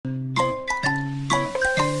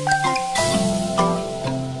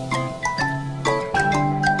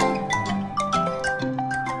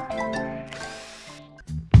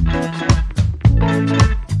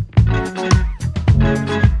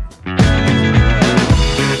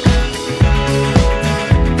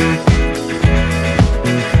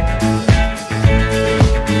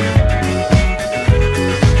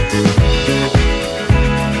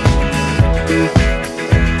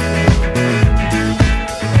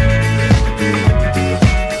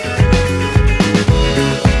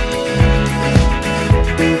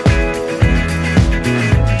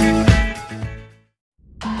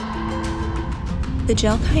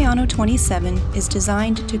Gel Kayano 27 is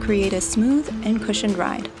designed to create a smooth and cushioned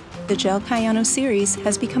ride. The Gel Kayano series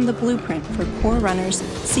has become the blueprint for core runners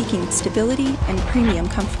seeking stability and premium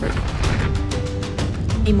comfort.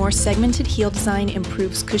 A more segmented heel design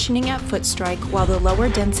improves cushioning at foot strike, while the lower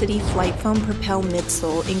density Flight Foam Propel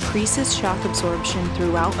midsole increases shock absorption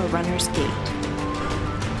throughout a runner's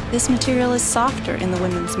gait. This material is softer in the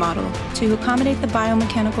women's model to accommodate the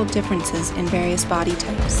biomechanical differences in various body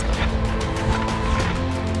types.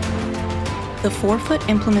 The forefoot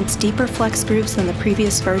implements deeper flex grooves than the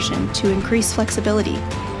previous version to increase flexibility.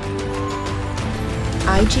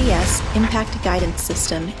 IGS Impact Guidance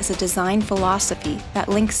System is a design philosophy that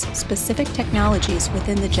links specific technologies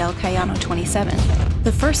within the Gel Kayano 27.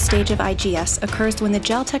 The first stage of IGS occurs when the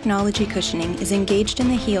gel technology cushioning is engaged in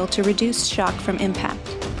the heel to reduce shock from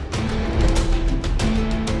impact.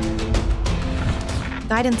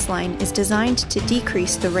 Guidance line is designed to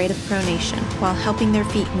decrease the rate of pronation while helping their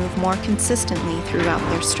feet move more consistently throughout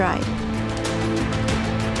their stride.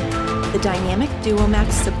 The dynamic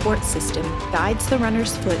DuoMax support system guides the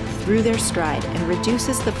runner's foot through their stride and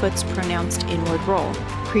reduces the foot's pronounced inward roll,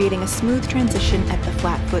 creating a smooth transition at the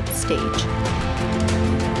flat foot stage.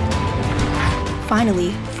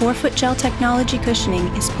 Finally, forefoot gel technology cushioning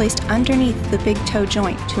is placed underneath the big toe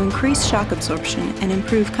joint to increase shock absorption and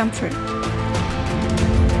improve comfort.